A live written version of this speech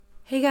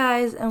Hey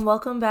guys, and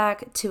welcome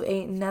back to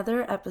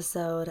another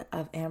episode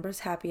of Amber's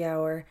Happy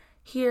Hour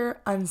here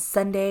on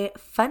Sunday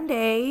Fun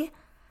Day.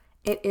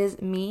 It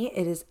is me,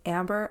 it is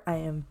Amber. I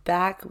am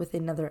back with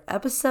another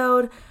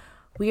episode.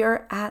 We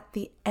are at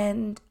the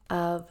end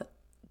of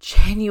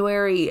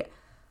January.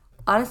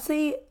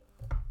 Honestly,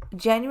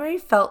 January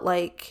felt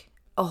like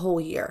a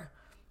whole year.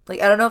 I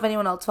don't know if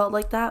anyone else felt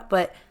like that,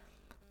 but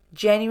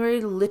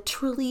January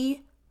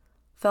literally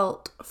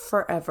felt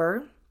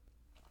forever.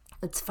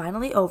 It's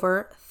finally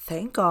over.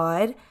 Thank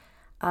God.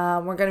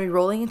 We're going to be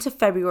rolling into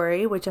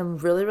February, which I'm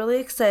really, really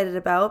excited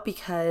about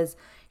because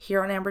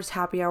here on Amber's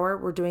Happy Hour,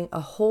 we're doing a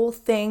whole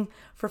thing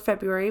for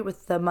February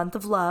with the month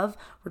of love.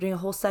 We're doing a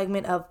whole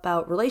segment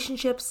about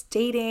relationships,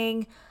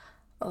 dating.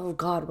 Oh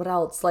God, what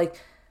else?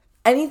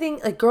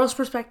 Anything like girls'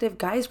 perspective,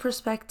 guys'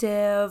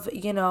 perspective,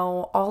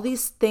 all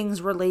these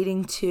things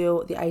relating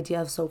to the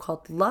idea of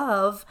so-called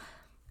love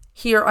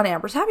here on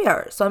Amber's Happy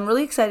Hour. So I'm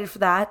really excited for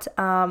that.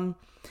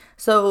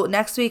 So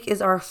next week is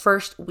our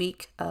first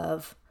week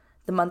of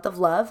the month of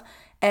love,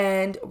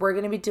 and we're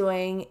going to be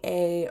doing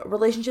a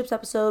relationships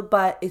episode,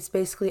 but it's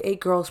basically a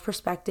girl's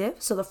perspective.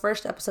 So the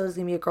first episode is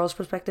going to be a girl's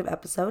perspective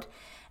episode.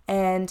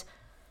 And,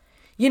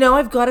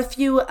 I've got a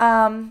few,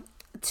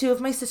 two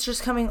of my sisters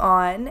coming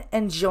on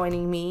and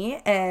joining me,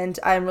 and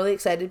I'm really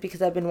excited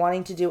because I've been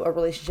wanting to do a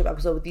relationship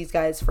episode with these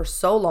guys for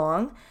so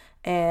long.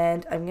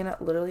 And I'm going to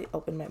literally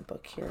open my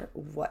book here,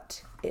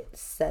 what it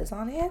says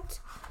on it.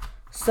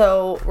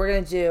 So we're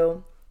going to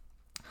do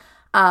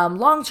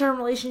long-term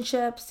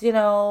relationships,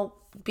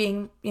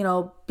 being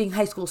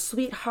high school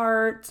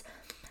sweethearts,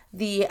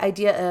 the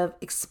idea of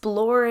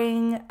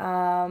exploring,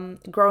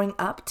 growing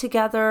up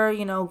together,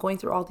 going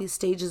through all these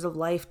stages of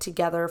life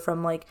together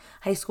from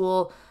high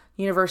school,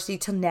 university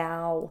to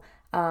now,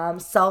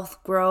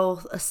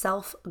 self-growth,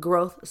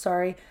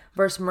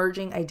 versus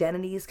merging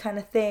identities kind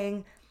of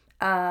thing,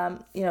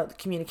 the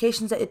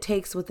communications that it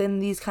takes within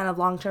these kind of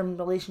long-term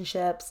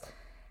relationships,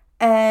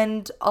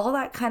 and all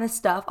that kind of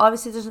stuff.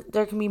 Obviously,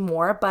 there can be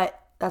more, but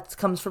that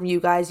comes from you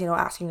guys,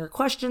 asking your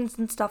questions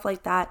and stuff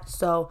like that.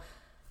 So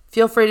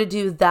feel free to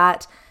do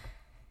that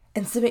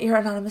and submit your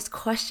anonymous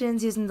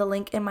questions using the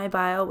link in my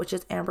bio, which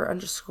is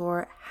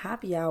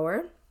Amber_happy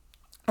hour.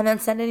 And then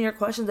send in your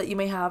questions that you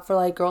may have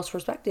for girls'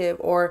 perspective,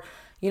 or,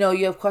 you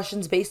have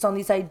questions based on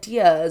these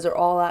ideas or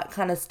all that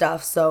kind of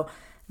stuff. So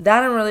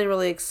that I'm really,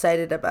 really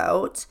excited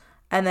about.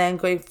 And then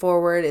going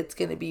forward, it's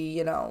going to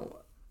be,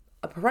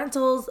 a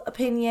parental's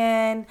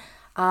opinion.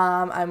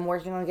 I'm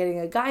working on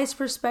getting a guy's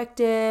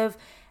perspective,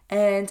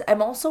 and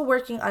I'm also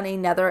working on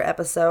another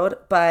episode,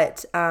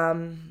 but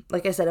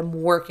like I said, I'm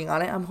working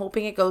on it. I'm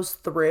hoping it goes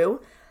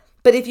through.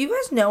 But if you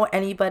guys know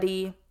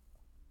anybody,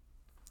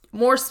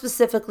 more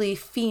specifically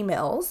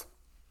females,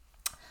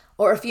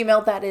 or a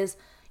female that is,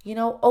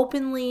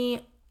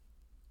 openly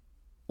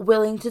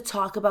willing to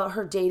talk about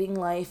her dating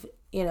life,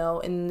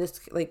 in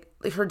this,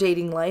 her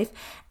dating life,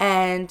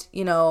 and,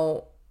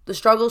 the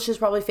struggles she's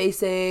probably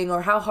facing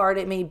or how hard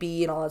it may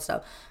be and all that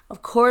stuff.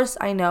 Of course,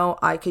 I know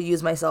I could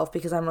use myself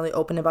because I'm really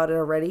open about it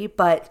already,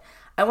 but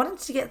I wanted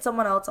to get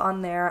someone else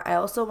on there. I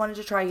also wanted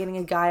to try getting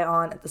a guy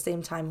on at the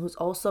same time who's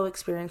also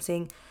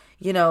experiencing,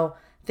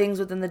 things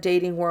within the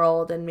dating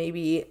world, and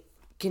maybe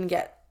can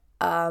get,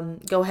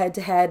 go head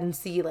to head and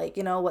see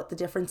what the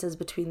difference is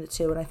between the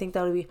two. And I think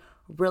that would be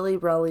really,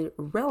 really,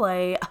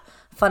 really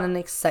fun and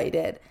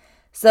excited.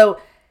 So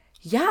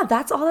yeah,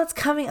 that's all that's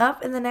coming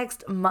up in the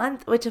next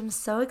month, which I'm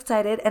so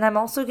excited. And I'm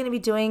also going to be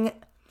doing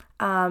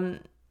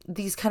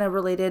these kind of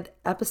related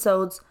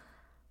episodes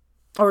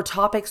or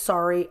topics,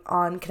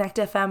 on Connect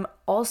FM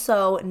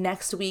also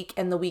next week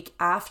and the week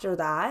after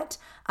that.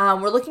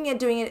 We're looking at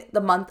doing it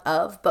the month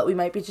of, but we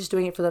might be just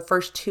doing it for the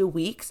first 2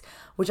 weeks,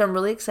 which I'm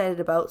really excited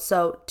about.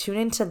 So tune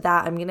into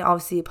that. I'm going to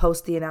obviously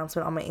post the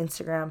announcement on my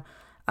Instagram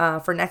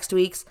for next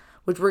week's,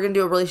 which we're going to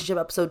do a relationship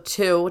episode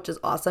 2, which is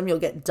awesome. You'll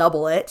get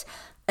double it.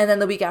 And then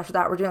the week after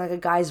that, we're doing a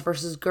guys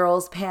versus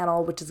girls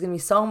panel, which is going to be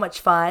so much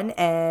fun.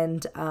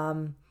 And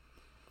I'm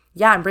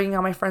bringing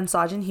on my friend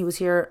Sajin. He was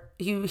here.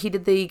 He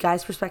did the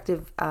guys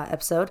perspective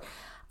episode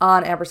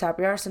on Amber's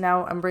Happy Hour. So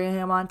now I'm bringing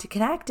him on to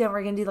connect, and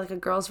we're going to do a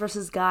girls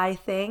versus guy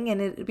thing, and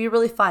it'd be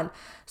really fun.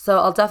 So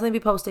I'll definitely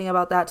be posting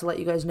about that to let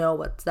you guys know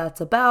what that's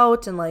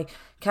about, and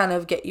kind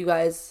of get you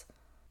guys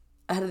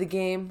ahead of the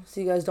game so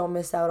you guys don't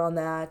miss out on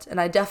that.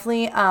 And I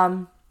definitely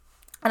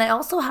and I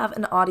also have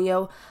an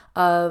audio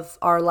of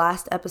our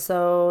last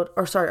episode,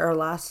 our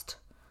last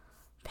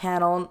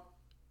panel.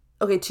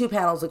 Okay, 2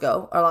 panels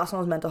ago. Our last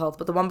one was mental health,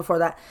 but the one before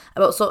that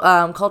about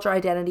culture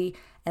identity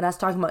and us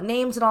talking about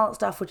names and all that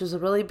stuff, which was a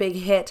really big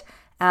hit.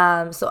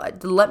 So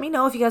let me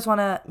know if you guys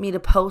want me to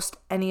post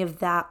any of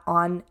that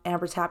on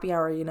Amber's Happy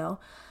Hour,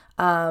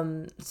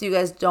 so you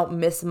guys don't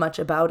miss much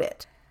about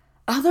it.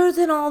 Other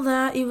than all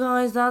that, you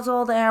guys, that's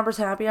all the Amber's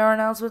Happy Hour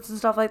announcements and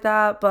stuff like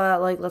that.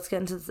 But let's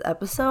get into this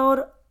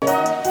episode.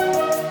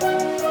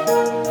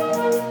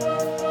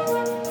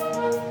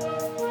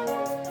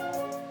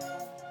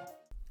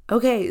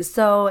 Okay,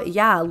 so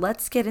yeah,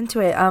 let's get into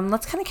it.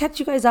 Let's kind of catch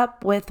you guys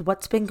up with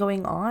what's been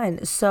going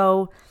on.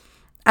 So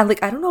And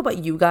like, I don't know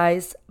about you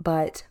guys,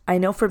 but I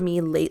know for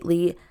me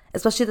lately,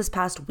 especially this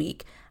past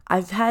week,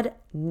 I've had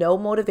no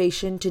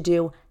motivation to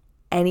do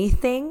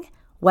anything,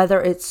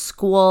 whether it's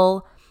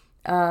school,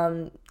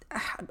 going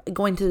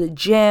to the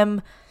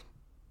gym,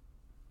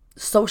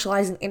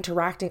 socializing,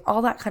 interacting,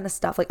 all that kind of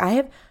stuff. Like, I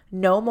have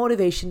no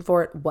motivation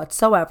for it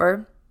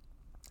whatsoever.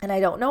 And I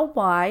don't know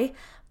why,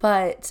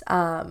 but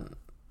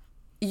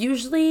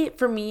usually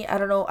for me, I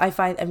don't know,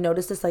 I've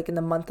noticed this like in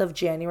the month of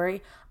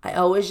January, I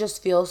always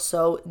just feel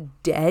so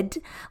dead.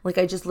 Like,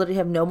 I just literally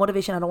have no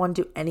motivation. I don't want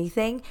to do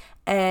anything.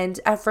 And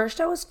at first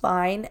I was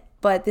fine,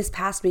 but this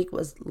past week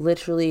was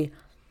literally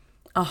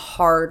a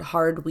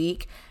hard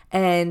week.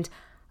 And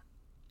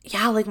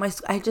yeah, like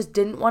I just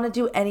didn't want to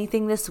do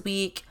anything this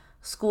week.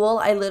 School,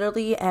 I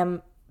literally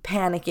am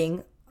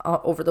panicking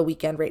over the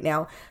weekend right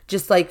now,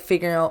 just like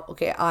figuring out,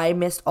 okay, I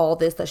missed all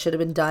this that should have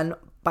been done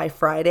by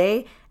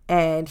Friday,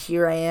 and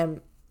here I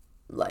am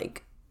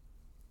like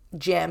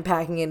jam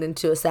packing it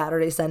into a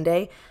Saturday,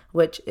 Sunday,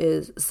 which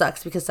is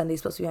sucks because Sunday's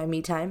supposed to be my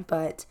me time.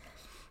 But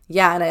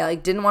yeah, and I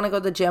like didn't want to go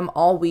to the gym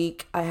all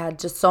week. I had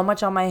just so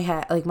much on my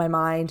head, like my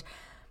mind,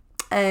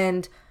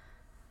 and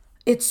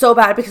it's so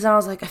bad because I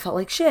was like, I felt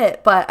like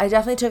shit. But I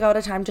definitely took out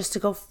a time just to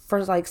go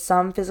for like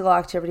some physical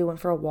activity, went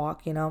for a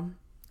walk,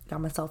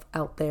 got myself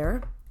out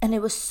there. And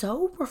it was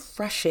so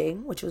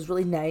refreshing, which was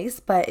really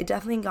nice, but it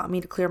definitely got me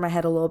to clear my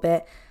head a little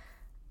bit.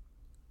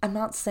 I'm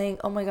not saying,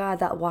 oh my God,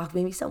 that walk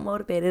made me so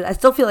motivated. I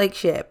still feel like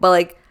shit, but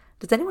like,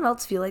 does anyone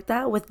else feel like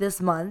that with this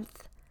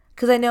month?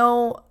 Because I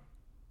know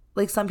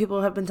like some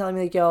people have been telling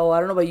me like, yo, I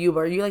don't know about you,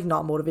 but are you like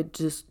not motivated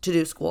to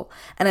do school?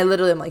 And I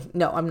literally am like,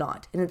 no, I'm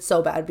not. And it's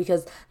so bad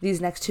because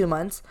these next 2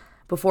 months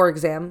before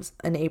exams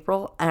in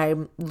April,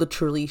 I'm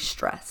literally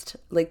stressed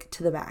like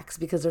to the max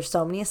because there's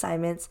so many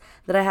assignments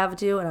that I have to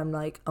do. And I'm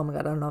like, oh my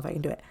God, I don't know if I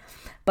can do it.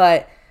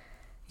 But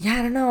yeah,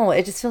 I don't know.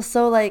 It just feels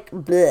so like,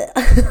 bleh.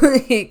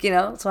 Like,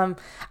 so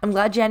I'm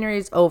glad January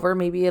is over.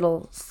 Maybe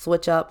it'll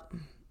switch up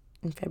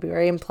in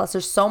February. And plus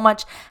there's so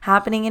much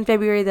happening in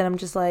February that I'm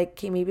just like,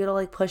 okay, maybe it'll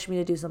like push me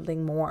to do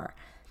something more.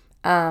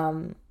 Yeah,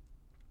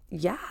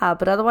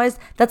 but otherwise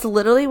that's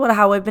literally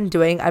how I've been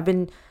doing. I've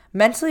been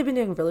mentally been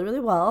doing really,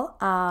 really well.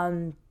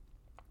 I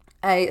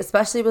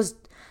especially was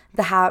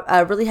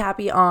really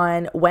happy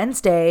on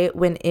Wednesday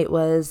when it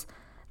was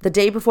the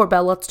day before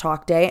Bell Let's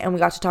Talk Day, and we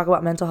got to talk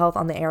about mental health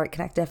on the air at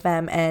Connect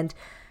FM, and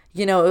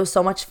it was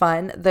so much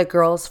fun. The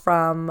girls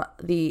from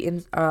their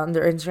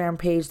Instagram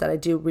page that I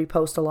do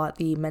repost a lot,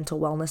 the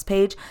mental wellness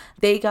page,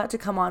 they got to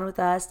come on with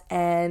us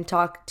and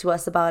talk to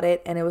us about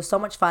it, and it was so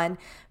much fun.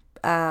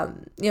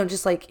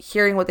 Just like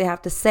hearing what they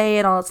have to say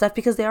and all that stuff,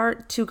 because they are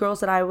two girls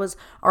that I was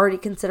already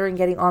considering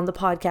getting on the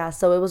podcast.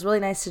 So it was really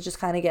nice to just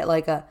kind of get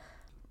like a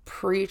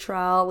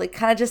pre-trial, like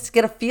kind of just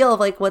get a feel of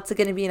like what's it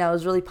going to be. And I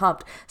was really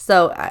pumped.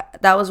 So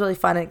that was really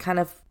fun. It kind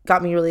of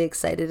got me really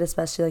excited,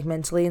 especially like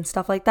mentally and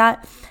stuff like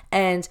that.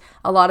 And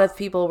a lot of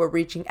people were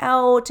reaching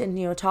out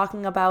and,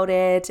 talking about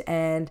it.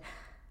 And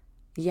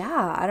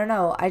yeah, I don't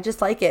know. I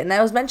just like it. And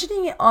I was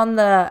mentioning it on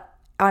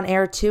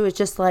air too. It's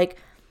just like,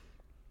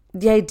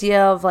 the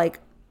idea of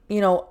like,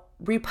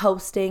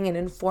 reposting and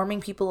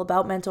informing people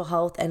about mental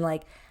health, and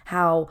like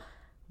how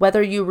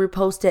whether you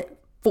repost it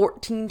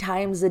 14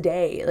 times a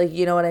day, like,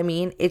 you know what I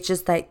mean? It's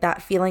just like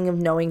that feeling of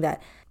knowing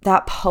that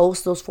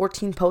those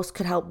 14 posts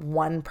could help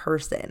one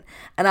person.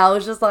 And I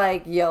was just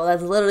like, yo,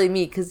 that's literally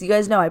me. Because you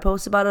guys know I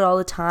post about it all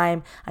the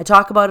time. I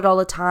talk about it all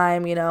the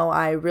time.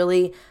 I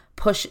really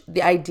push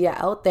the idea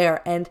out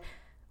there. And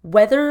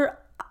whether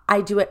I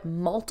do it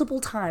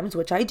multiple times,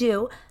 which I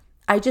do,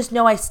 I just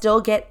know I still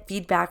get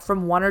feedback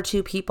from one or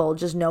two people,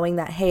 just knowing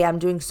that, hey, I'm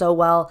doing so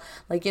well.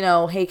 Like,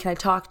 hey, can I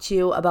talk to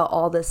you about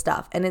all this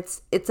stuff? And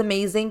it's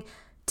amazing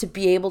to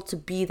be able to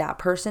be that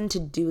person to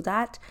do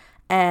that.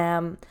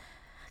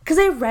 Because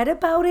I read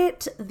about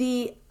it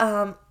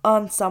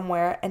on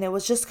somewhere, and it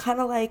was just kind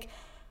of like,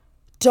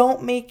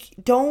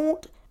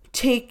 don't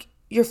take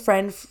your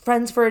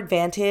friends for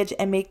advantage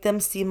and make them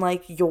seem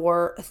like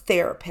your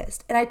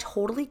therapist. And I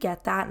totally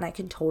get that, and I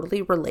can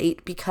totally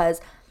relate,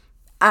 because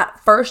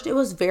at first, it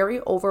was very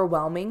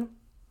overwhelming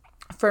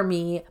for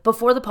me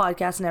before the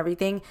podcast and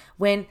everything,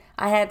 when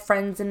I had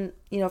friends and,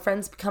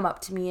 friends come up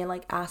to me and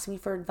like ask me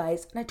for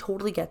advice. And I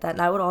totally get that.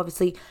 And I would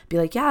obviously be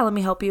like, yeah, let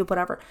me help you,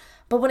 whatever.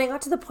 But when I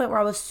got to the point where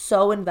I was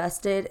so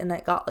invested and I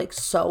got like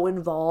so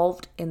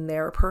involved in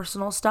their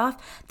personal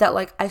stuff that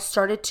like I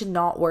started to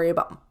not worry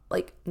about,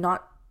 like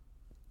not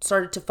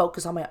started to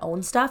focus on my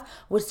own stuff,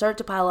 would start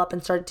to pile up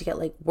and started to get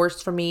like worse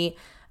for me.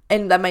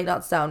 And that might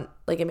not sound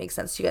like it makes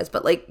sense to you guys,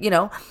 but like,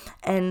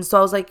 and so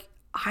I was like,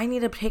 I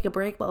need to take a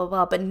break, blah, blah,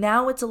 blah. But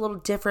now it's a little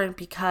different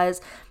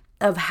because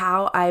of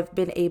how I've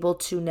been able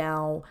to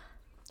now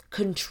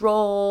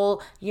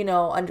control,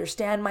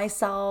 understand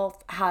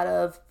myself, how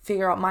to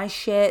figure out my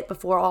shit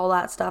before all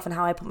that stuff, and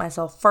how I put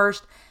myself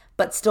first,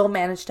 but still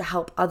manage to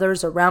help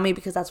others around me,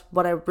 because that's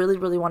what I really,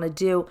 really want to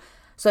do.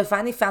 So I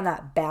finally found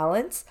that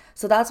balance.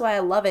 So that's why I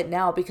love it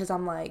now, because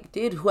I'm like,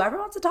 dude, whoever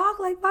wants to talk,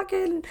 like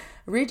fucking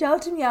reach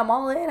out to me. I'm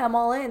all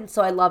in.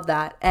 So I love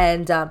that.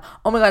 And oh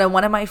my God, and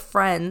one of my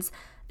friends,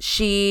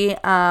 she,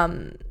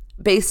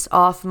 based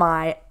off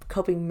my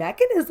coping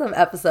mechanism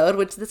episode,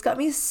 which this got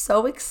me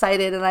so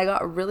excited and I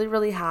got really,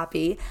 really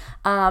happy.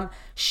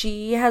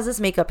 She has this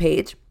makeup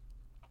page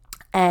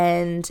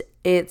and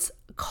it's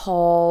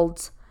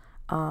called,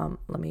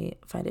 let me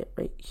find it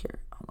right here.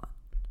 Hold on.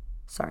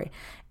 Sorry.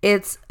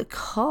 It's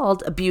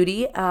called a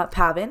Beauty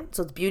Pavin.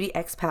 So it's Beauty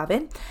X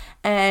Pavin.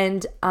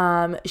 And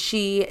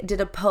she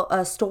did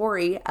a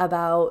story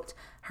about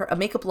a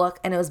makeup look,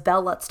 and it was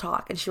Belle Let's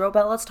Talk, and she wrote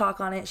Belle Let's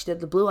Talk on it. She did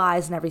the blue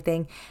eyes and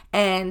everything,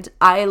 and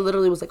I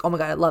literally was like, oh my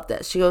god, I love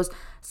this. She goes,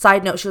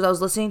 side note, she goes, I was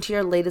listening to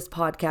your latest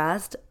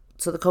podcast,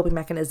 so the coping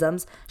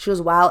mechanisms. She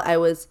goes, while I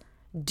was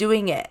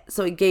doing it,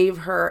 so it gave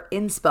her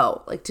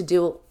inspo, like to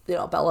do,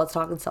 Belle Let's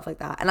Talk and stuff like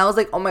that. And I was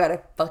like, oh my god,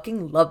 I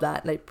fucking love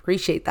that, and I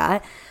appreciate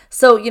that.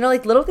 So,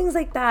 like little things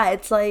like that,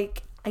 it's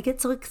like I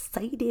get so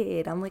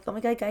excited. I'm like, oh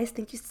my god, guys,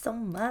 thank you so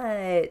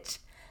much.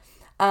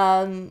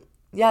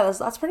 Yeah,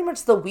 that's pretty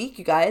much the week,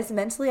 you guys.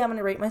 Mentally, I'm going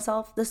to rate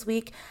myself this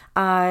week.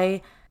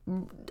 I'm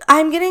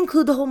going to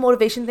include the whole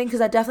motivation thing because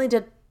that definitely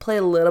did play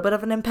a little bit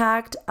of an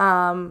impact.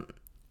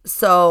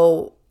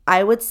 So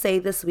I would say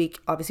this week,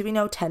 obviously we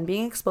know 10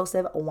 being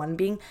explosive, 1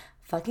 being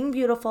fucking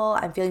beautiful.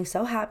 I'm feeling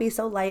so happy,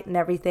 so light and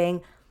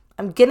everything.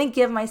 I'm going to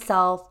give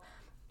myself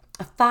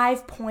a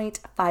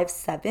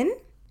 5.57.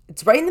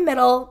 It's right in the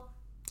middle,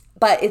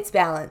 but it's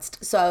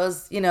balanced. So I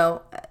was,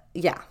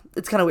 yeah.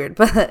 It's kind of weird,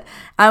 but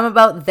I'm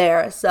about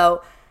there.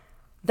 So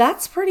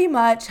that's pretty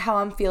much how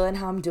I'm feeling,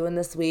 how I'm doing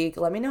this week.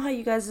 Let me know how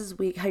your guys'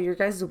 week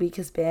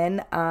has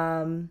been.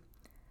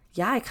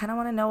 Yeah, I kind of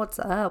want to know what's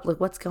up, like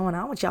what's going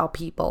on with y'all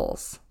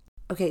peoples.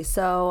 Okay,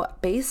 so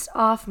based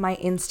off my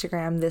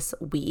Instagram this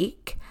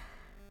week,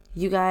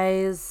 you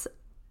guys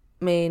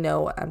may know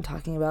what I'm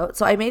talking about.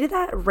 So I made it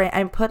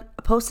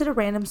posted a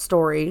random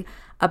story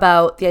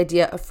about the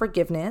idea of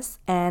forgiveness,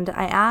 and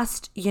I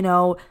asked,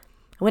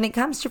 when it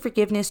comes to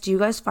forgiveness, do you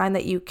guys find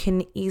that you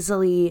can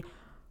easily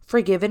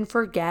forgive and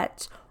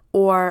forget,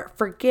 or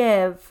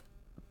forgive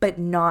but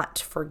not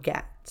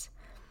forget?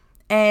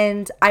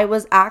 And I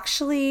was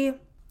actually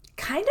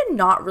kind of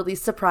not really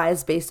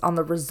surprised based on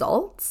the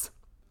results,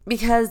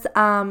 because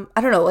I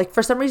don't know, like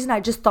for some reason I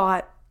just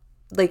thought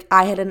like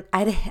I had an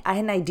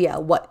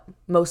idea what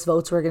most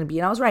votes were going to be,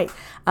 and I was right.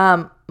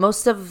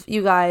 Most of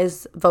you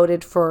guys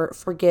voted for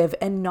forgive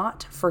and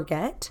not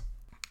forget.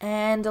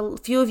 And a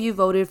few of you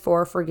voted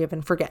for forgive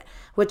and forget,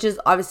 which is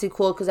obviously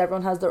cool because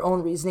everyone has their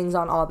own reasonings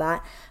on all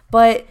that.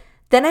 But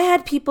then I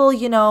had people,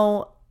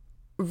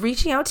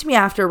 reaching out to me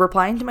after,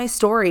 replying to my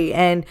story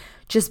and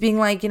just being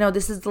like,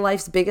 this is the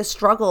life's biggest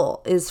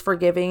struggle is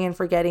forgiving and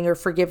forgetting, or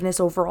forgiveness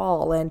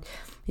overall. And,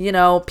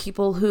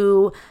 people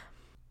who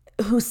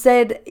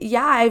said,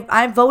 yeah,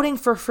 I'm voting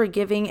for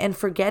forgiving and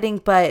forgetting,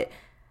 but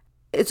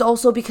it's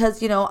also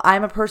because,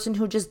 I'm a person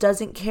who just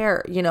doesn't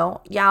care, yeah,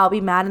 I'll be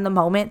mad in the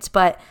moment,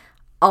 but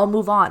I'll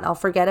move on. I'll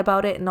forget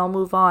about it and I'll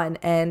move on.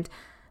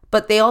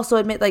 But they also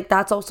admit like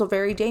that's also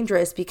very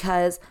dangerous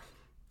because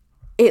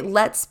it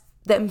lets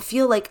them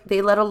feel like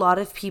they let a lot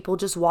of people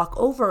just walk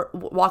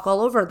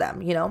all over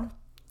them,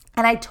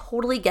 And I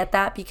totally get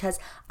that because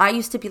I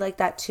used to be like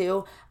that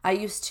too. I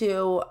used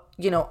to,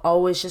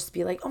 always just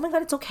be like, oh my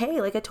God, it's okay.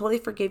 Like I totally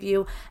forgive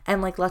you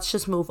and like, let's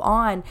just move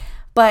on.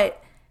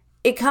 But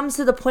it comes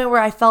to the point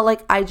where I felt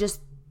like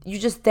you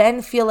just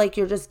then feel like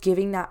you're just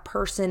giving that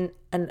person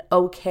an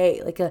okay,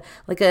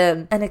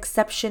 an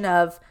exception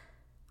of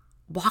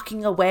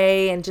walking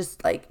away and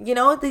just like,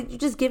 you're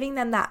just giving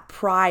them that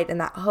pride and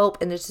that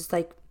hope. And it's just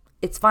like,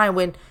 it's fine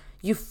when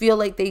you feel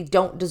like they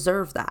don't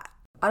deserve that.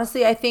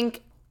 Honestly, I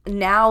think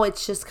now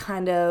it's just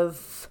kind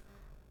of,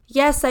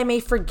 yes, I may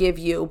forgive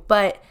you,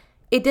 but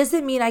it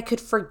doesn't mean I could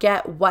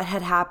forget what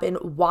had happened,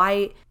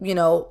 why,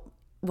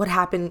 what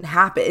happened,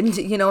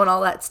 and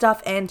all that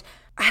stuff. And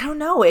I don't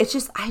know. It's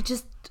just,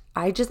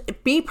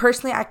 me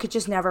personally, I could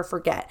just never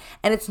forget.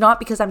 And it's not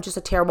because I'm just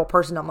a terrible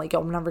person. I'm like,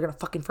 I'm never going to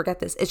fucking forget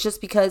this. It's just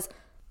because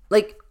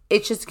like,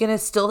 it's just going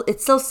to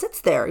it still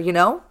sits there,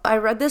 I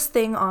read this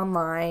thing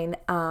online,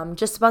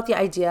 just about the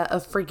idea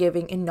of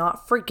forgiving and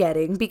not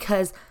forgetting,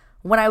 because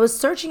when I was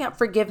searching up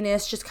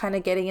forgiveness, just kind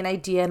of getting an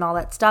idea and all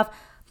that stuff,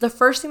 the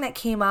first thing that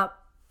came up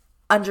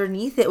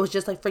underneath it was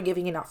just like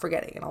forgiving and not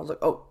forgetting. And I was like,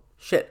 oh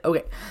shit.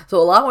 Okay. So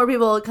a lot more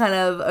people kind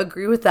of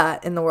agree with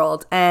that in the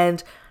world.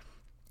 And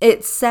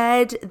it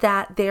said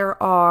that there's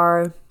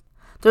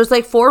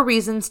like 4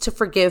 reasons to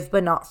forgive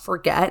but not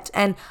forget.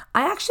 And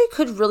I actually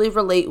could really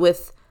relate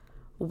with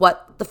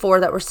what the 4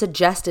 that were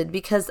suggested,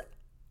 because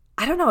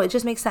I don't know, it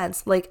just makes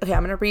sense. Like, okay,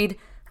 I'm going to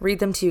read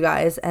them to you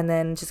guys and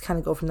then just kind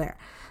of go from there.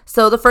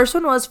 So the first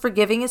one was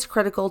forgiving is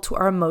critical to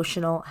our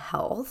emotional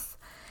health.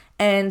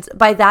 And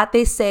by that,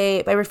 they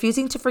say, by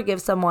refusing to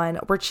forgive someone,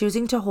 we're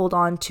choosing to hold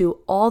on to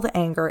all the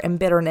anger and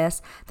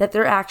bitterness that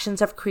their actions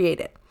have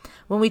created.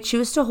 When we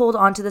choose to hold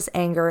on to this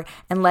anger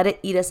and let it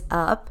eat us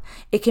up,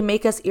 it can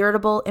make us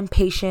irritable,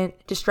 impatient,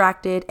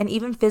 distracted, and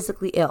even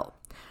physically ill.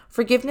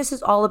 Forgiveness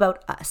is all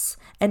about us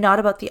and not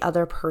about the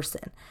other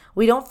person.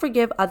 We don't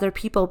forgive other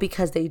people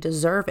because they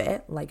deserve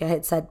it. Like I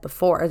had said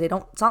before,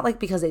 it's not like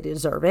because they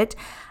deserve it.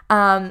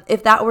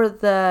 If that were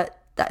the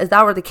if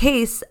that were the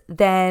case,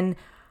 then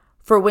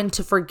for when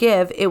to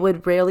forgive, it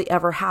would rarely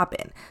ever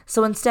happen.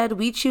 So instead,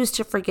 we choose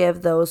to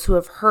forgive those who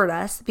have hurt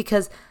us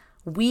because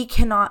we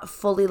cannot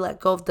fully let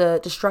go of the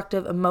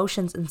destructive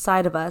emotions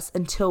inside of us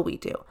until we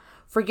do.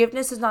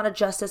 Forgiveness is not a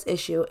justice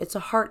issue, it's a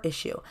heart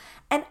issue.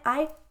 And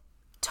I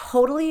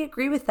totally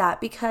agree with that,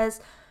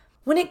 because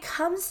when it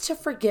comes to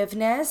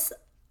forgiveness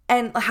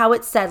and how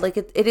it's said, like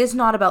it is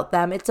not about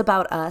them, it's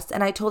about us.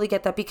 And I totally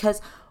get that,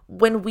 because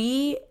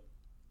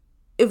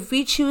if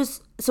we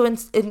choose,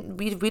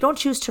 we don't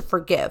choose to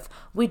forgive,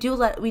 we do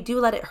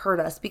let it hurt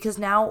us, because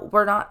now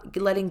we're not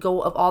letting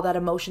go of all that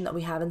emotion that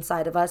we have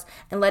inside of us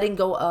and letting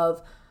go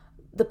of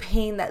the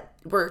pain that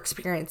we're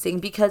experiencing.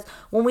 Because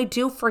when we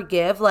do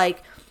forgive,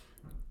 like,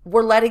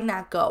 we're letting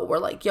that go. We're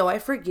like, yo, I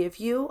forgive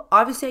you.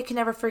 Obviously, I can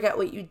never forget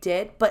what you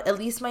did, but at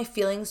least my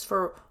feelings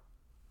for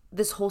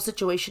this whole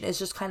situation is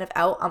just kind of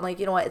out. I'm like,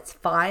 you know what? It's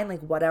fine. Like,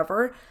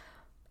 whatever.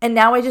 And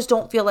now I just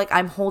don't feel like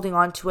I'm holding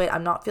on to it.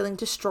 I'm not feeling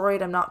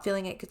destroyed. I'm not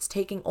feeling like it's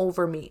taking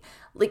over me.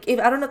 Like,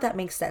 I don't know if that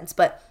makes sense,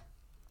 but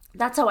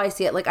that's how I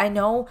see it. Like, I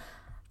know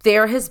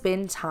there has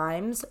been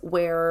times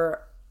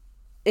where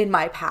in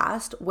my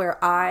past where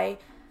I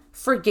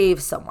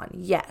forgave someone.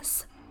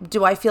 Yes.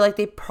 Do I feel like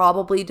they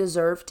probably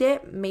deserved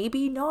it?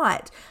 Maybe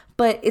not.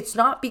 But it's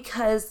not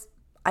because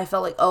I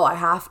felt like, oh, I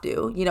have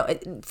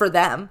to, for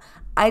them.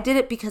 I did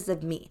it because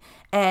of me.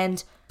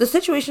 And the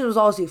situation was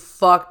obviously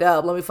fucked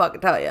up, let me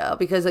fucking tell you,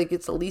 because like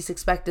it's the least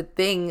expected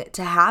thing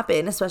to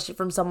happen, especially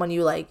from someone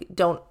you like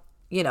don't,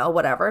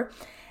 whatever.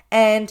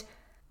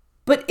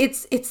 But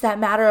it's that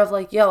matter of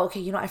like, yo,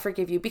 okay, I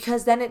forgive you,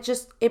 because then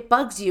it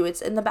bugs you.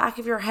 It's in the back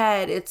of your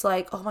head. It's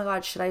like, oh my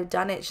God, should I have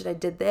done it? Should I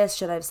did this?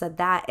 Should I have said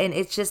that? And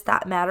it's just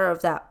that matter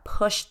of that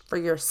push for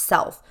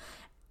yourself.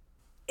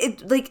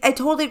 I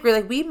totally agree.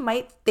 Like, we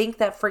might think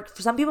that for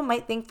some people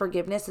might think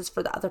forgiveness is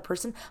for the other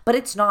person, but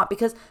it's not,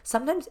 because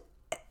sometimes,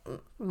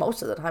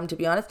 most of the time, to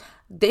be honest,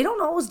 they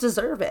don't always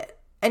deserve it.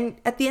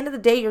 And at the end of the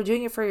day, you're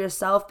doing it for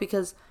yourself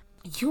because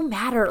you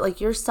matter. Like,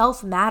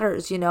 yourself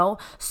matters,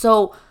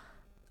 So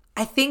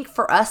I think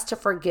for us to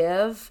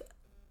forgive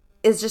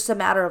is just a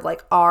matter of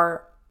like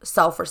our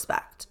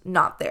self-respect,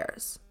 not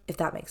theirs, if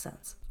that makes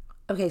sense.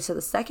 Okay, so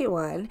the second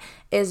one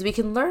is we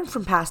can learn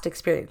from past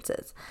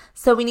experiences.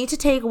 So we need to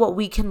take what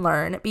we can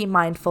learn, be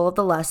mindful of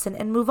the lesson,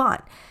 and move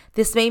on.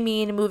 This may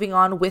mean moving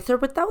on with or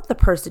without the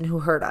person who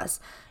hurt us.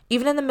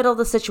 Even in the middle of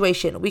the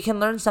situation, we can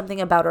learn something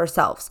about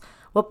ourselves,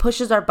 what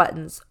pushes our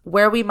buttons,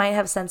 where we might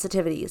have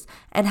sensitivities,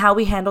 and how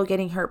we handle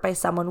getting hurt by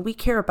someone we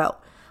care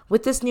about.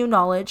 With this new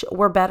knowledge,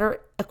 we're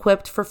better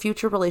equipped for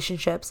future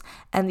relationships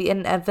and the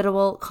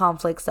inevitable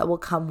conflicts that will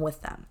come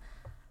with them.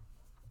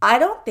 I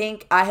don't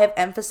think I have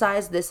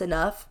emphasized this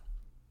enough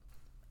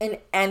in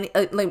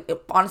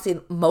honestly,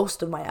 in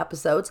most of my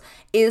episodes,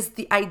 is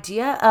the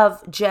idea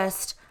of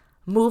just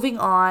moving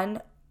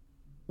on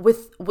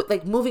with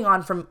moving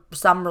on from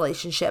some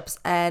relationships.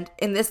 And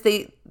in this,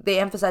 they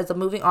emphasize the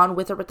moving on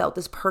with or without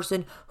this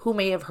person who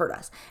may have hurt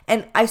us.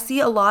 And I see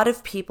a lot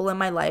of people in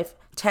my life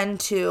tend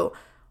to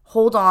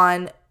hold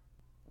on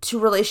to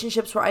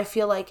relationships where I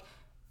feel like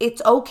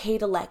it's okay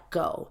to let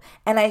go.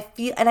 And I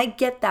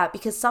get that,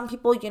 because some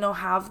people,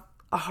 have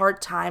a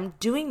hard time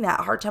doing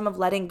that, hard time of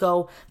letting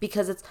go,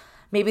 because it's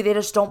maybe they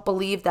just don't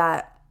believe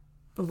that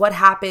what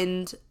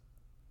happened,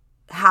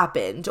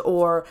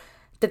 or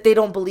that they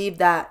don't believe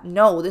that,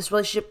 no, this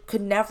relationship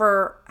could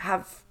never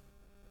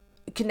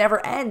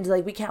end.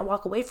 Like, we can't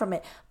walk away from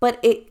it.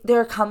 But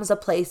there comes a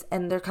place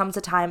and there comes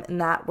a time in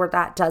that where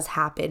that does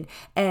happen.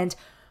 And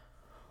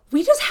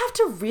we just have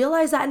to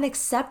realize that and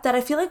accept that. I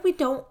feel like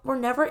we're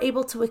never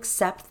able to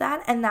accept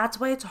that. And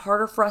that's why it's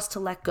harder for us to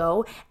let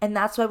go. And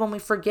that's why when we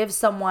forgive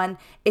someone,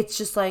 it's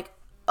just like,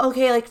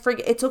 okay, like,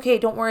 forget, it's okay,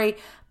 don't worry.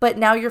 But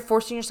now you're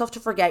forcing yourself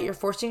to forget. You're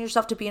forcing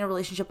yourself to be in a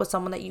relationship with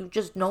someone that you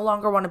just no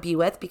longer want to be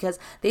with, because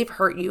they've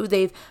hurt you.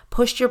 They've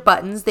pushed your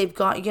buttons. They've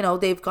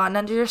gotten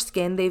under your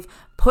skin. They've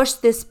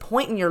pushed this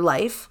point in your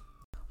life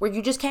where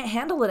you just can't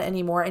handle it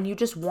anymore. And you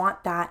just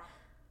want that.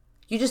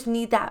 You just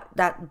need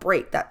that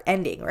break, that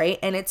ending, right?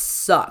 And it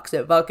sucks.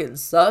 It fucking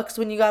sucks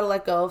when you got to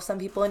let go of some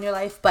people in your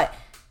life, but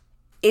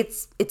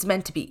it's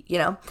meant to be,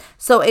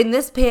 So in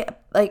this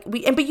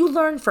but you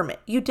learn from it.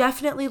 You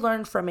definitely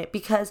learn from it,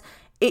 because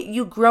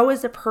you grow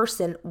as a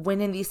person when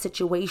in these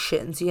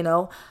situations,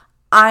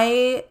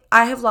 I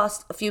have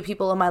lost a few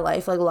people in my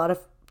life, like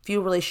few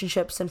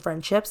relationships and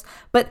friendships,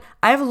 but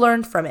I've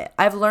learned from it.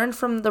 I've learned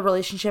from the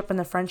relationship and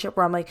the friendship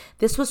where I'm like,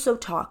 this was so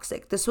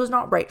toxic. This was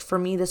not right for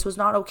me. This was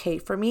not okay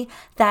for me,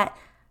 that,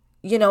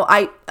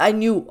 I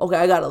knew, okay,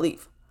 I gotta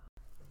leave.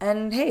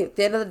 And hey, at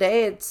the end of the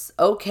day, it's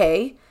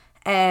okay.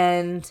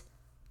 And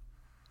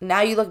now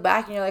you look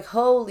back and you're like,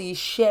 holy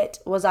shit,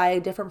 was I a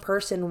different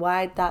person?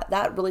 Why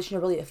that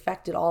relationship really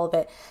affected all of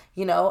it,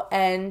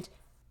 and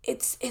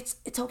it's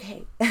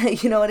okay.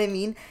 You know what I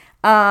mean?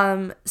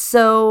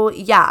 So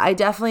yeah, I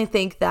definitely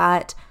think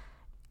that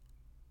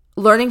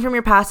learning from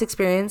your past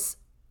experience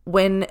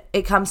when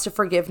it comes to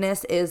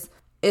forgiveness is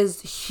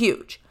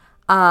huge.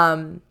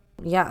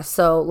 Yeah,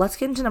 so let's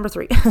get into number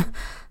 3.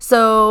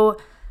 So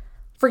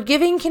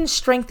Forgiving can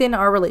strengthen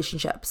our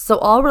relationships. So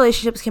all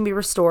relationships can be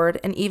restored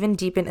and even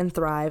deepen and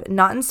thrive,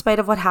 not in spite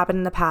of what happened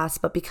in the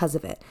past, but because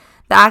of it.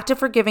 The act of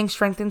forgiving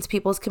strengthens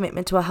people's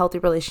commitment to a healthy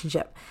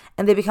relationship,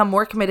 and they become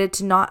more committed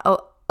to not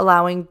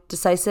allowing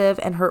decisive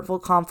and hurtful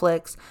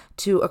conflicts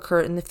to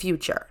occur in the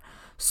future.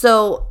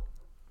 So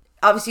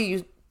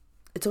obviously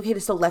it's okay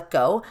to still let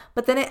go,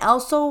 but then it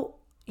also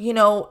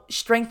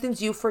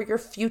strengthens you for your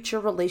future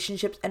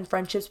relationships and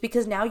friendships,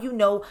 because now you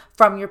know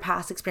from your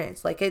past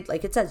experience, like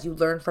it says, you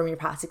learn from your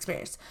past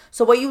experience.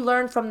 So what you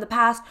learn from the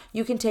past,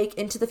 you can take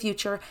into the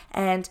future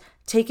and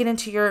take it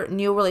into your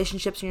new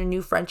relationships and your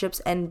new friendships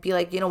and be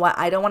like, you know what,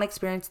 I don't want to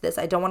experience this.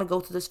 I don't want to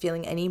go through this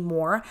feeling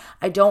anymore.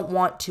 I don't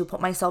want to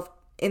put myself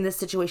in this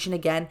situation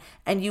again.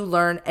 And you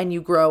learn and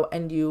you grow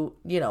and you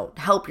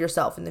help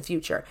yourself in the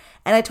future.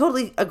 And I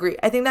totally agree.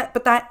 I think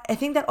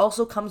that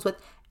also comes with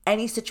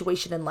any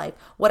situation in life.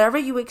 Whatever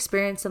you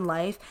experience in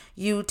life,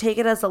 you take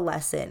it as a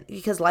lesson,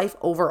 because life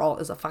overall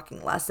is a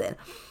fucking lesson.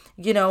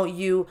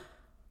 You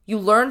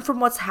learn from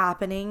what's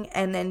happening,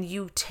 and then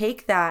you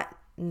take that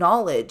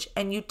knowledge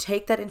and you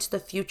take that into the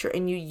future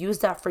and you use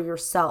that for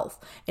yourself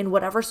in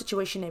whatever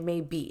situation it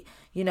may be.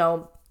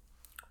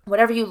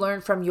 Whatever you learn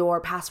from your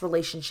past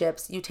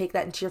relationships, you take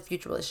that into your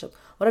future relationship.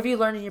 Whatever you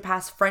learned in your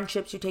past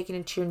friendships, you take it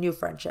into your new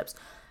friendships.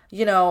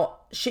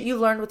 Shit you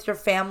learned with your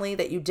family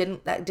that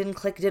didn't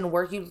click, didn't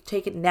work, you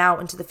take it now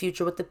into the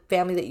future with the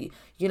family that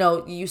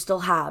you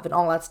still have, and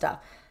all that stuff.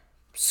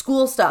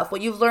 School stuff,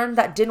 what you've learned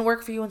that didn't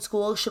work for you in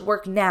school should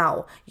work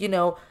now.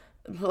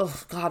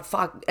 Oh God,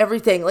 fuck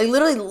everything. Like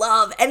literally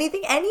love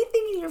anything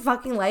in your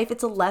fucking life.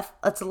 It's a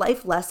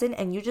life lesson,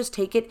 and you just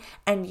take it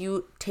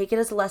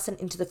as a lesson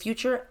into the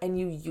future and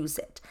you use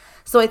it.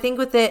 So I think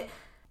with it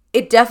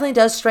definitely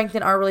does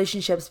strengthen our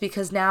relationships,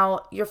 because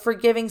now you're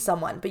forgiving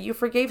someone, but you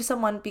forgave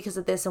someone because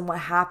of this and what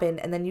happened,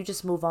 and then you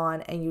just move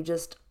on and you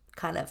just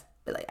kind of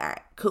be like, all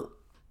right, cool.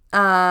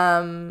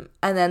 And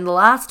then the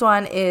last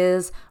one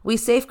is we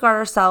safeguard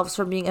ourselves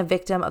from being a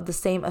victim of the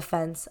same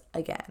offense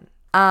again.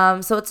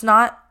 So it's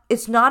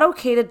not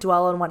okay to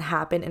dwell on what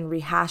happened and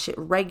rehash it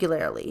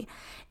regularly.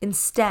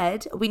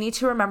 Instead, we need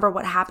to remember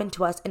what happened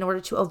to us in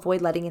order to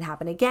avoid letting it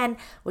happen again,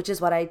 which is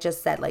what I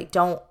just said.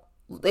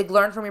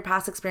 Learn from your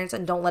past experience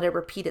and don't let it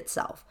repeat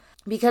itself.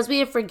 Because we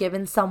have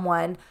forgiven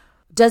someone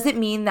doesn't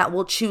mean that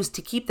we'll choose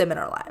to keep them in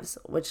our lives,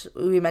 which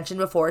we mentioned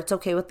before. It's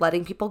okay with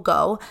letting people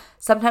go.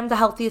 Sometimes the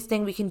healthiest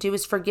thing we can do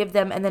is forgive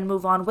them and then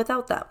move on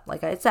without them,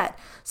 like I said.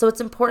 So it's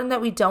important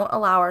that we don't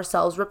allow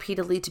ourselves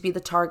repeatedly to be the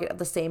target of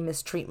the same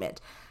mistreatment.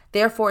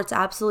 Therefore, it's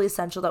absolutely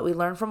essential that we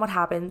learn from what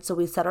happened so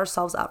we set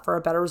ourselves up for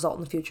a better result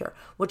in the future,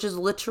 which is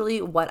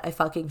literally what I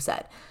fucking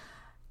said.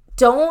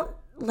 Don't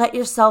let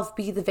yourself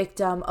be the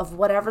victim of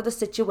whatever the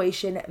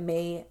situation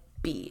may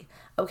be,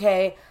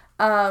 okay?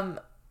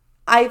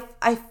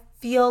 I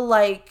feel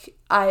like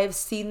I've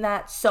seen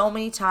that so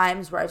many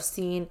times where I've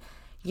seen,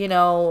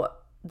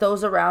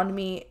 those around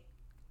me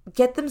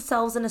get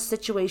themselves in a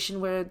situation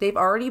where they've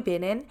already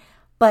been in,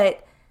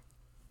 but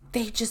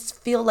they just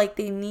feel like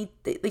they need,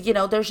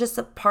 there's just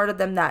a part of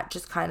them that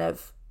just kind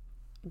of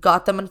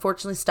got them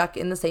unfortunately stuck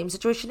in the same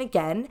situation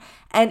again.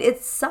 And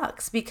it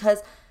sucks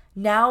because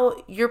now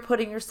you're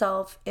putting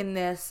yourself in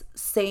this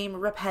same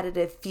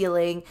repetitive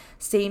feeling,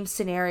 same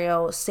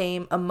scenario,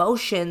 same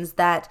emotions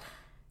that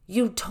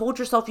you told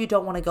yourself you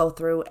don't want to go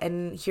through,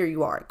 and here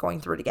you are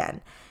going through it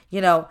again.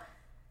 You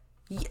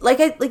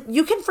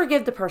can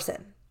forgive the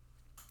person.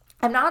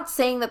 I'm not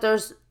saying that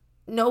there's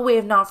no way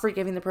of not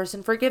forgiving the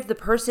person. Forgive the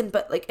person,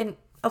 but and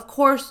of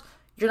course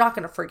you're not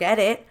going to forget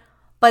it,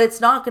 but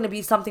it's not going to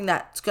be something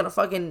that's going to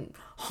fucking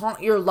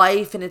haunt your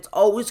life and it's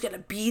always going to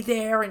be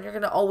there and you're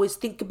going to always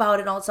think about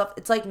it and all that stuff.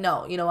 It's like,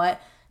 no, you know what?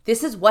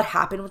 This is what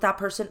happened with that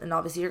person, and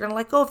obviously you're going to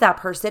let go of that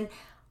person,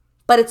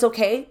 but it's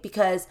okay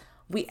because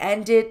we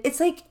ended. It's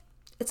like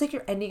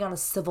you're ending on a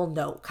civil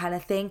note kind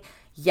of thing.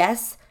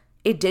 Yes,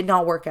 it did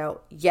not work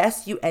out.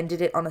 Yes, you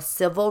ended it on a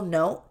civil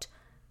note.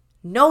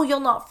 No, you'll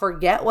not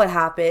forget what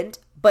happened,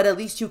 but at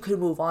least you could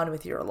move on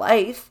with your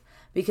life.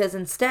 Because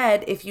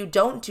instead, if you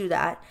don't do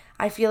that,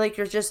 I feel like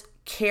you're just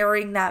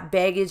carrying that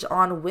baggage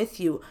on with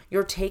you.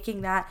 You're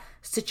taking that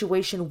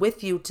situation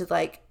with you to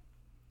like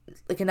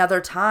another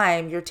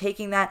time. You're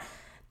taking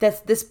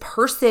this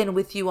person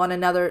with you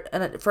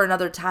for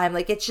another time.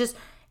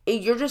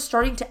 You're just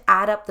starting to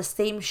add up the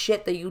same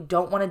shit that you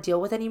don't want to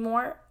deal with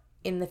anymore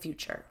in the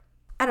future.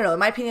 I don't know. In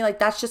my opinion,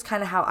 that's just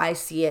kind of how I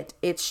see it.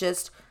 It's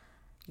just,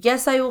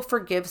 yes, I will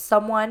forgive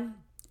someone.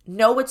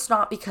 No, it's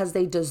not because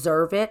they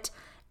deserve it.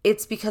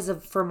 It's because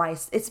it's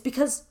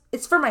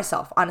for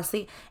myself,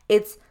 honestly.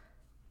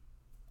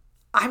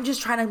 I'm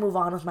just trying to move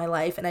on with my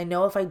life, and I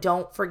know if I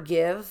don't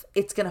forgive,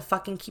 it's going to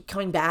fucking keep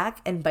coming back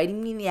and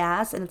biting me in the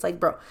ass, and it's like,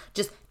 bro,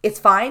 just, it's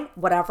fine,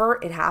 whatever,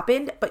 it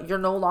happened, but you're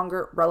no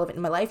longer relevant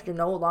in my life, you're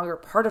no longer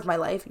part of my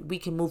life, we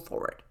can move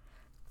forward.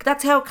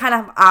 That's how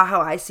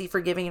I see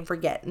forgiving and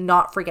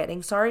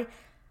forgetting, sorry.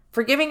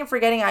 Forgiving and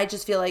forgetting, I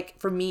just feel like,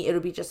 for me,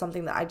 it'll be just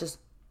something that I just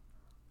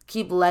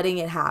keep letting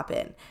it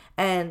happen.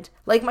 And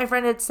like my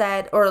friend had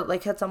said, or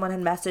had someone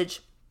had messaged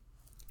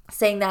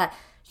saying that,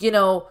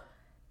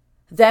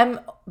 them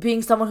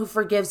being someone who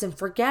forgives and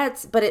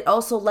forgets, but it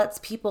also lets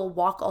people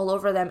walk all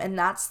over them. And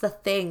that's the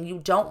thing. You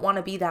don't want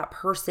to be that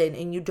person,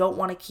 and you don't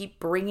want to keep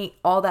bringing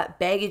all that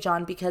baggage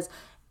on, because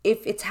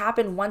if it's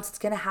happened once, it's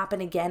going to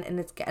happen again and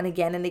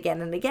again and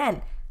again and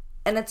again.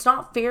 And it's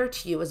not fair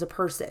to you as a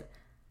person.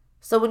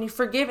 So when you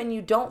forgive and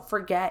you don't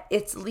forget,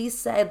 it's at least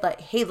said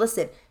like, hey,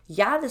 listen,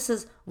 yeah, this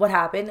is what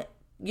happened.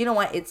 You know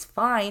what? It's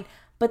fine.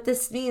 But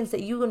this means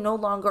that you no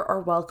longer are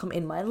welcome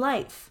in my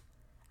life.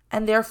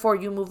 And therefore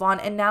you move on.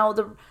 And now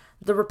the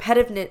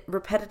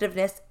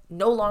repetitiveness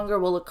no longer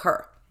will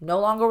occur, no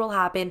longer will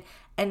happen.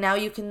 And now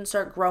you can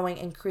start growing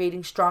and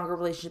creating stronger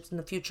relationships in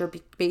the future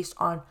based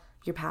on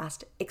your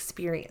past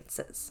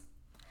experiences.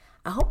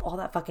 I hope all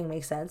that fucking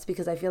makes sense,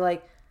 because I feel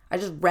like I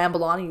just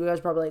ramble on and you guys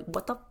are probably like,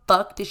 what the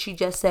fuck did she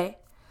just say?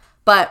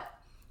 But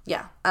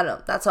yeah, I don't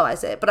know. That's how I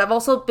say it. But I've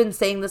also been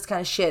saying this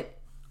kind of shit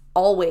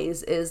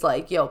always, is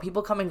like, yo,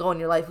 people come and go in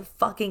your life. Who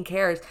fucking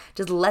cares?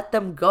 Just let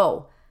them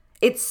go.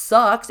 It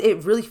sucks.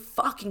 It really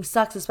fucking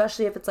sucks,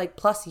 especially if it's like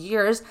plus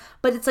years.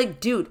 But it's like,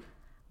 dude,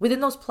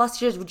 within those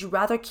plus years, would you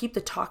rather keep the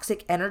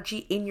toxic energy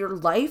in your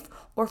life,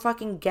 or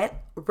fucking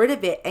get rid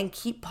of it and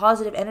keep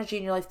positive energy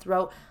in your life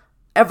throughout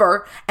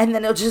ever, and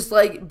then it'll just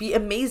like be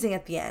amazing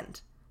at the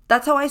end?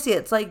 That's how I see it.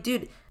 It's like,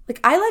 dude, like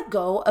I let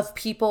go of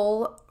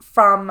people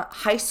from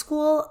high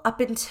school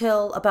up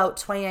until about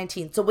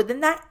 2019. So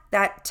within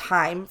that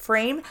time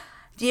frame,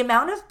 the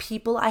amount of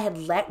people I had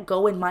let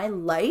go in my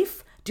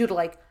life due to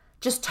like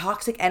just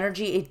toxic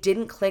energy, it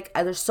didn't click.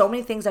 There's so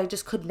many things I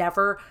just could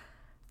never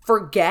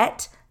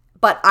forget,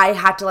 but I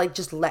had to like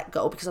just let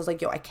go, because I was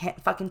like, yo, I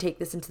can't fucking take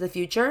this into the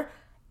future,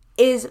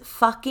 is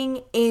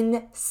fucking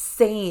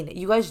insane.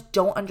 You guys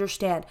don't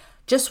understand.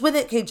 Just with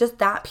it, okay, just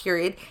that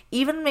period,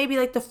 even maybe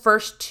like the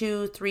first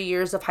 2-3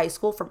 years of high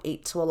school from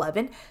 8 to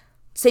 11,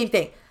 same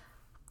thing.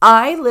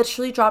 I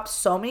literally dropped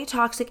so many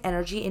toxic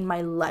energy in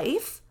my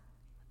life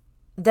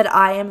that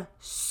I am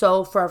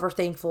so forever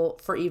thankful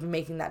for even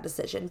making that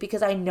decision,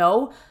 because I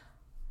know,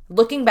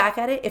 looking back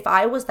at it, if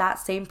I was that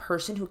same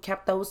person who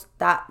kept those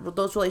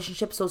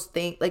relationships, those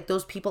things, like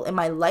those people in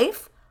my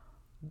life,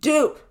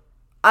 dude,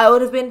 I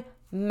would have been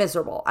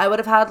miserable. I would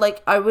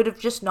have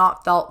just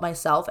not felt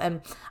myself,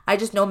 and I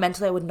just know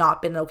mentally I would not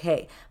have been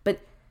okay.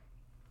 But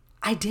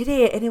I did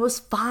it, and it was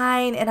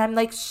fine, and I'm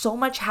like so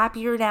much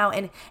happier now,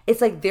 and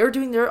it's like they're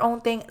doing their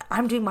own thing, and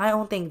I'm doing my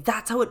own thing.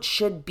 That's how it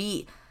should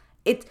be.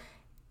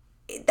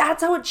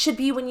 That's how it should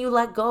be when you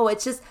let go.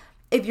 It's just,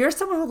 if you're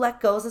someone who let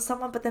goes of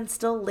someone but then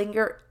still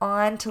linger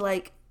on to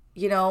like,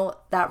 you know,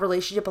 that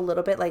relationship a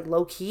little bit like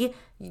low key,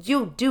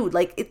 you dude,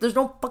 like there's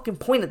no fucking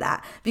point of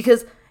that,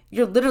 because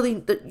you're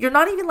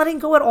not even letting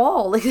go at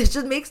all. Like it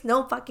just makes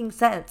no fucking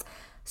sense.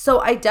 So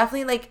I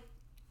definitely like,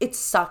 it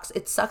sucks.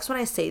 It sucks when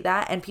I say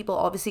that, and people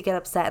obviously get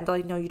upset and they're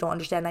like, no, you don't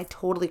understand. I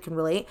totally can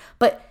relate.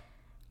 But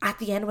at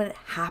the end when it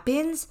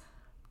happens,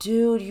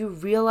 dude, you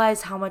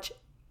realize how much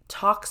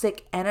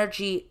toxic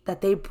energy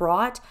that they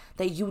brought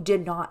that you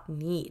did not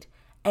need.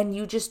 And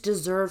you just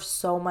deserve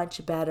so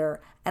much better.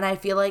 And I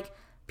feel like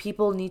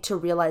people need to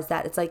realize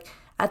that. It's like,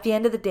 at the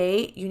end of the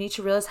day, you need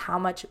to realize how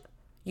much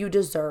you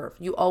deserve.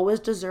 You always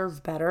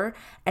deserve better,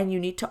 and you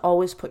need to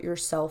always put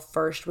yourself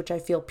first, which I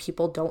feel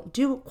people don't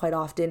do quite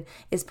often,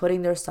 is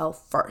putting their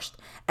self first.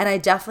 And I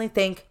definitely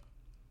think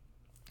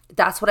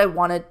that's what I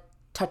want to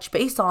touch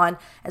base on,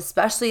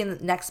 especially in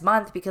the next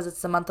month, because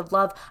it's the month of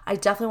love. I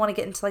definitely want to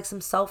get into like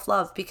some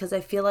self-love, because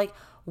I feel like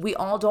we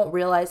all don't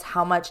realize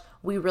how much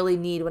we really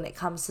need when it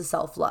comes to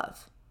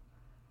self-love.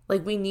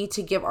 Like we need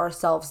to give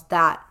ourselves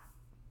that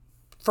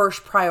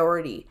first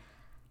priority.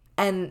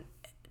 And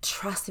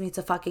trust me, it's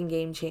a fucking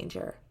game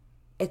changer.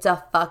 It's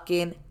a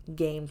fucking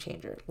game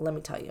changer, let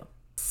me tell you.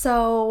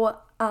 So,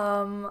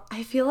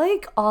 I feel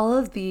like all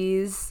of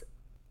these,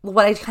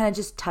 what I kind of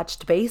just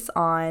touched base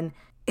on,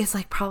 is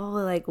like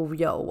probably like,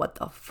 yo, what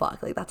the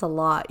fuck? Like that's a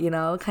lot, you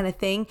know, kind of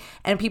thing.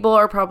 And people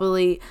are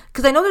probably,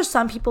 because I know there's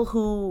some people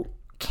who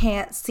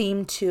can't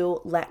seem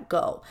to let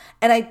go.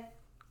 And I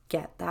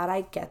get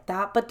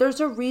that. But there's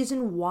a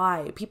reason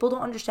why. People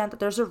don't understand that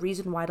there's a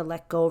reason why to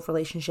let go of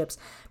relationships,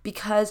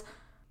 because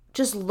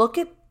just look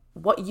at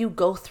what you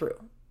go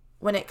through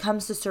when it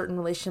comes to certain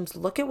relationships.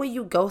 Look at what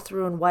you go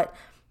through and what,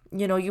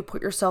 you know, you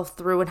put yourself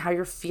through and how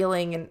you're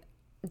feeling and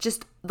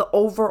just the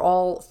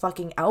overall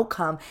fucking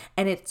outcome.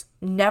 And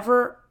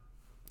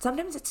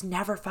sometimes it's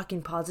never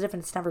fucking positive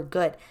and it's never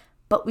good,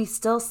 but we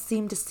still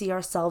seem to see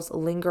ourselves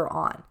linger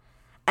on.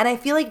 And I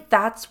feel like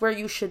that's where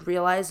you should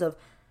realize of,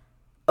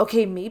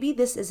 okay, maybe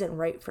this isn't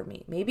right for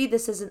me. Maybe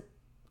this isn't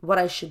what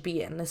I should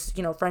be in, this,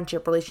 you know,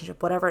 friendship,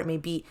 relationship, whatever it may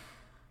be.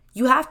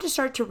 You have to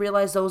start to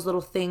realize those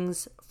little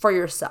things for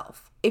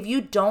yourself. If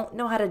you don't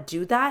know how to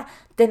do that,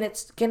 then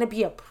it's going to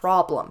be a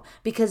problem,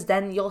 because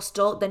then you're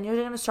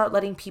going to start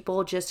letting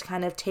people just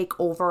kind of take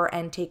over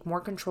and take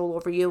more control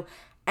over you.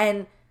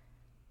 And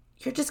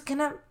you're just going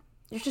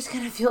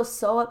to feel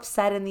so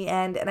upset in the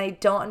end. And I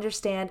don't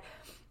understand.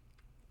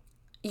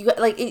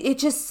 It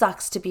just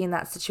sucks to be in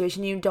that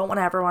situation. You don't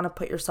ever want to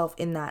put yourself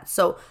in that.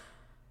 So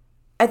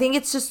I think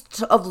it's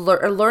just a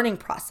learning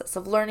process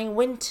of learning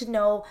when to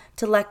know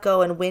to let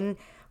go, and when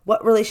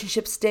what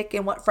relationships stick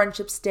and what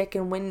friendships stick,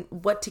 and when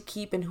what to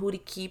keep and who to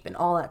keep and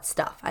all that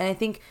stuff. And I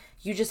think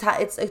you just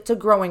it's a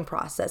growing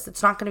process.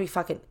 It's not going to be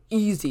fucking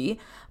easy,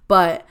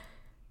 but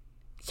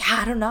yeah,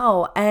 I don't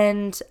know.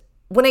 And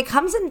when it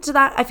comes into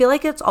that, I feel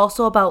like it's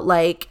also about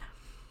like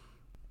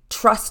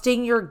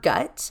trusting your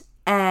gut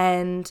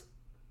and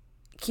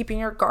keeping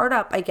your guard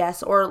up, I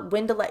guess, or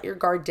when to let your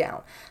guard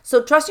down.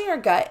 So trusting your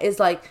gut is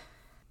like,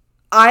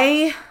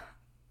 I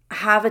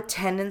have a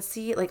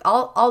tendency, like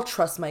I'll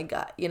trust my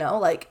gut, you know,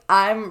 like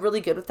I'm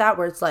really good with that,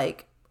 where it's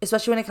like,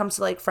 especially when it comes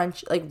to like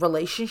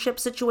relationship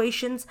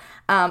situations.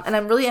 And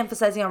I'm really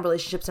emphasizing on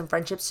relationships and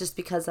friendships just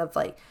because of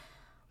like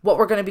what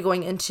we're going to be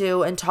going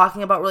into and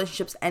talking about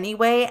relationships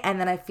anyway. And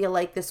then I feel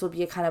like this would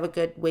be a kind of a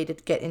good way to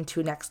get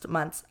into next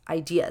month's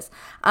ideas.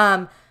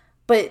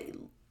 But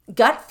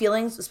gut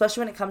feelings,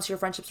 especially when it comes to your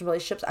friendships and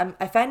relationships,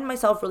 I find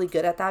myself really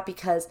good at that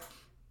because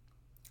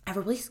I have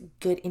a really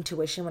good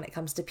intuition when it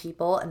comes to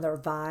people and their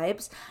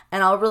vibes.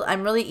 And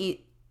I'm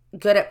really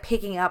good at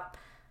picking up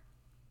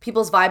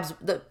people's vibes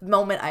the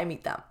moment I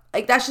meet them.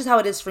 Like, that's just how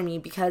it is for me,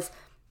 because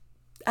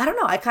I don't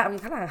know, I'm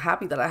kind of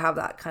happy that I have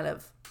that kind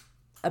of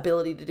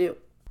ability to do.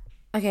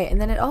 Okay, and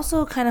then it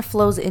also kind of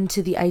flows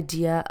into the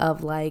idea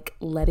of like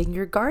letting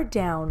your guard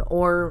down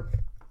or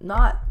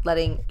not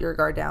letting your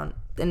guard down.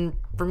 And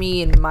for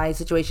me, in my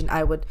situation,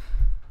 I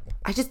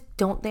just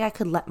don't think I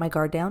could let my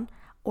guard down,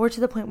 or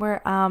to the point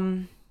where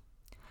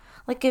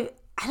like if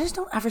I just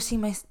don't ever see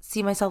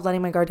myself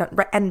letting my guard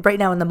down right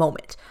now in the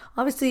moment.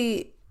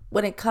 Obviously,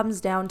 when it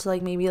comes down to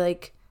like maybe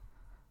like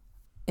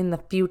in the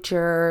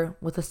future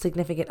with a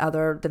significant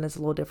other, then it's a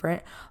little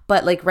different.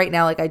 But like right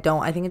now, like I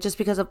think it's just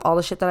because of all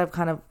the shit that I've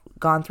kind of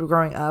gone through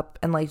growing up,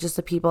 and like just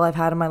the people I've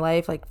had in my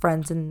life, like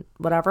friends and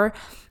whatever.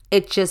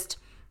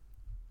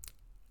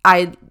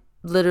 I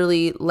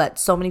literally let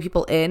so many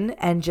people in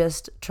and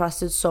just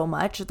trusted so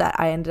much that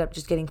I ended up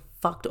just getting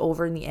fucked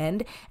over in the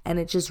end. And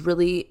it just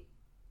really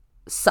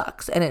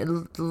sucks. And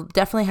it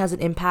definitely has an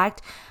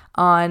impact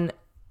on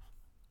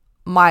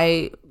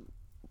my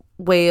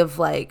way of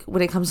like,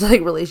 when it comes to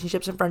like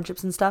relationships and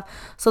friendships and stuff.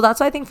 So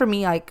that's why I think for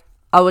me, like,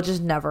 I would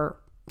just never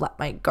let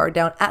my guard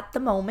down at the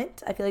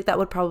moment. I feel like that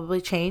would probably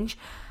change.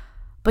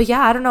 But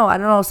yeah, I don't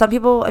know. Some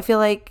people, I feel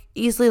like,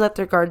 easily let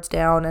their guards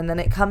down. And then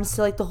it comes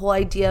to like the whole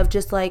idea of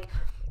just like,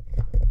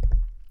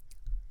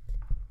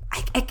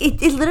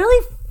 it literally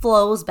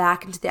flows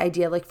back into the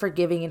idea of like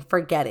forgiving and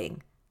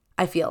forgetting,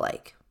 I feel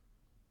like.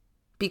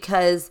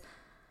 Because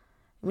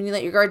when you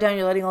let your guard down,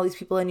 you're letting all these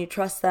people in, you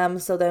trust them.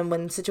 So then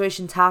when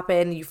situations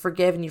happen, you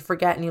forgive and you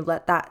forget and you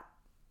let that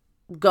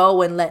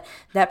go and let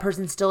that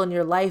person still in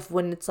your life,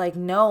 when it's like,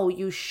 no,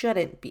 you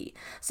shouldn't be.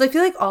 So I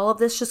feel like all of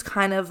this just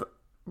kind of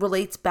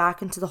relates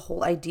back into the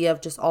whole idea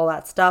of just all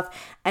that stuff.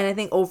 And I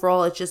think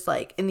overall, it's just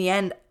like, in the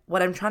end,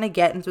 what I'm trying to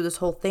get into this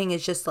whole thing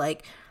is just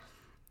like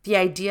the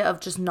idea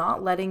of just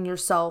not letting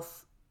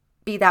yourself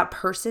be that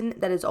person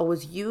that is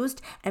always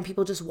used and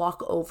people just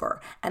walk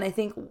over. And I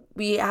think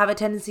we have a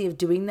tendency of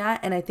doing that.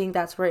 And I think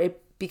that's where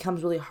it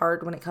becomes really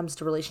hard when it comes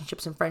to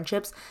relationships and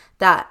friendships,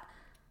 that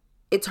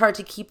it's hard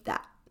to keep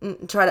that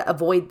and try to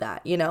avoid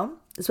that, you know,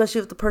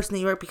 especially with the person that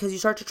you are, because you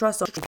start to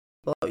trust people.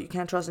 You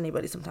can't trust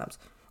anybody sometimes,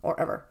 or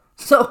ever.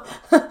 So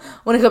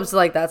when it comes to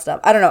like that stuff,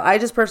 I don't know. I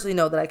just personally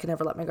know that I can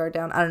never let my guard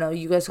down. I don't know.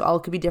 You guys all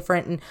could be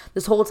different. And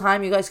this whole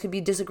time you guys could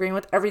be disagreeing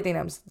with everything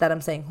that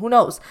I'm saying. Who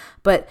knows?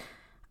 But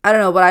I don't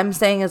know. What I'm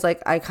saying is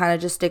like, I kind of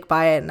just stick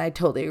by it, and I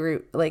totally agree.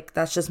 Like,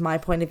 that's just my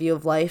point of view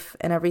of life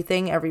and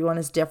everything. Everyone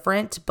is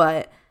different,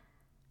 but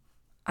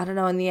I don't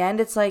know. In the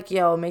end, it's like,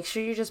 yo, make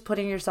sure you're just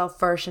putting yourself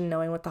first and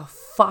knowing what the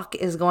fuck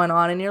is going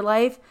on in your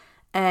life,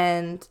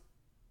 and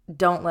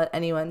don't let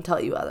anyone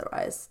tell you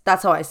otherwise.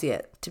 That's how I see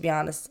it, to be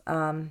honest.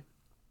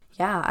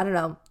 Yeah, I don't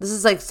know. This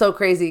is like so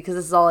crazy because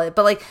this is all it.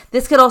 But like,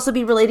 this could also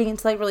be relating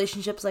into like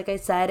relationships, like I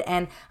said.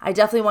 And I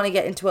definitely want to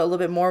get into it a little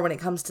bit more when it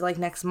comes to like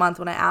next month,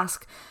 when I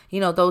ask,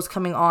 you know, those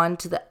coming on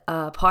to the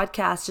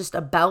podcast just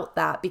about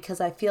that,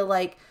 because I feel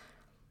like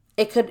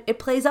it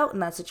plays out in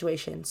that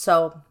situation.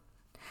 So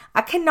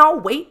I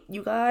cannot wait,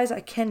 you guys.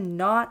 I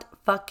cannot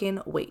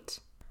fucking wait.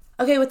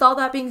 Okay, with all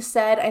that being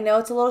said, I know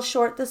it's a little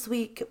short this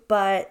week,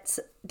 but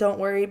don't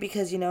worry,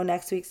 because, you know,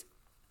 next week's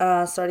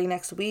starting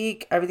next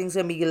week, everything's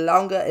gonna be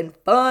longer and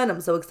fun.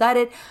 I'm so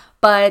excited.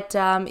 But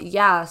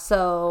yeah,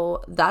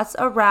 so that's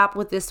a wrap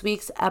with this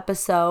week's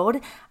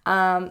episode.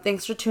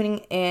 Thanks for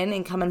tuning in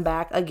and coming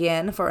back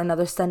again for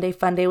another Sunday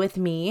Fun Day with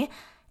me.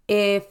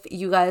 If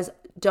you guys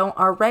don't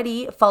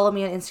already, follow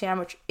me on Instagram,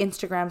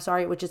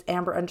 which is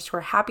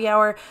Amber_happy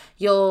hour.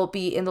 You'll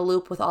be in the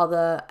loop with all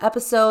the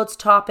episodes,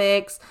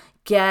 topics,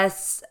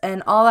 guests,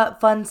 and all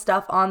that fun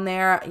stuff on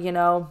there, you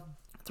know,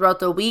 throughout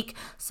the week.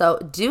 So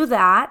do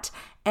that.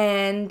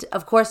 And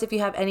of course, if you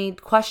have any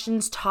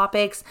questions,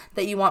 topics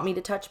that you want me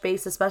to touch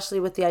base, especially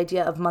with the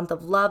idea of Month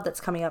of Love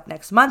that's coming up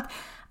next month,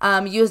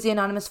 use the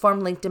anonymous form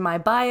linked in my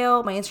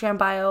bio, my Instagram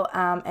bio,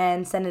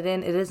 and send it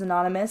in. It is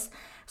anonymous.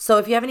 So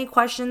if you have any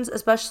questions,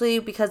 especially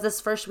because this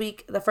first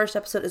week, the first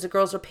episode is a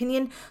girl's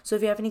opinion. So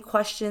if you have any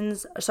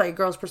questions,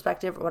 girl's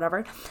perspective or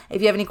whatever,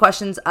 if you have any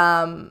questions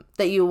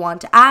that you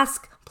want to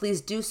ask,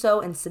 please do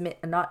so and submit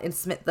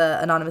the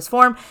anonymous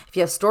form. If you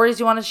have stories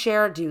you want to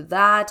share, do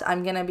that.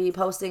 I'm going to be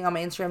posting on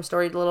my Instagram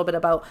story a little bit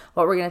about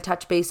what we're going to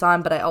touch base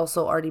on, but I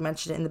also already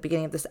mentioned it in the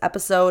beginning of this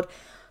episode.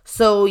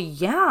 So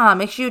yeah,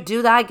 make sure you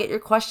do that. Get your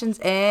questions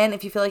in.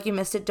 If you feel like you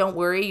missed it, don't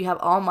worry. You have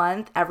all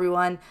month.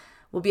 Everyone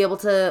you'll be able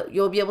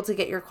to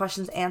get your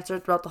questions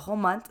answered throughout the whole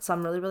month. So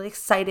I'm really, really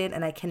excited,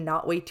 and I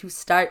cannot wait to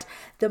start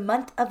the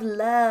month of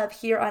love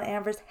here on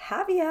Amber's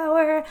Happy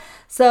Hour.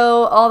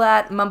 So all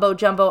that mumbo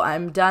jumbo,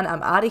 I'm done.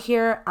 I'm out of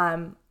here.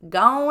 I'm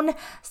gone.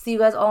 See you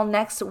guys all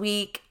next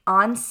week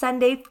on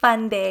Sunday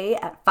Fun Day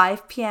at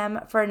 5 p.m.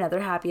 for another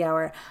happy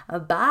hour.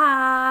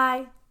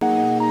 Bye.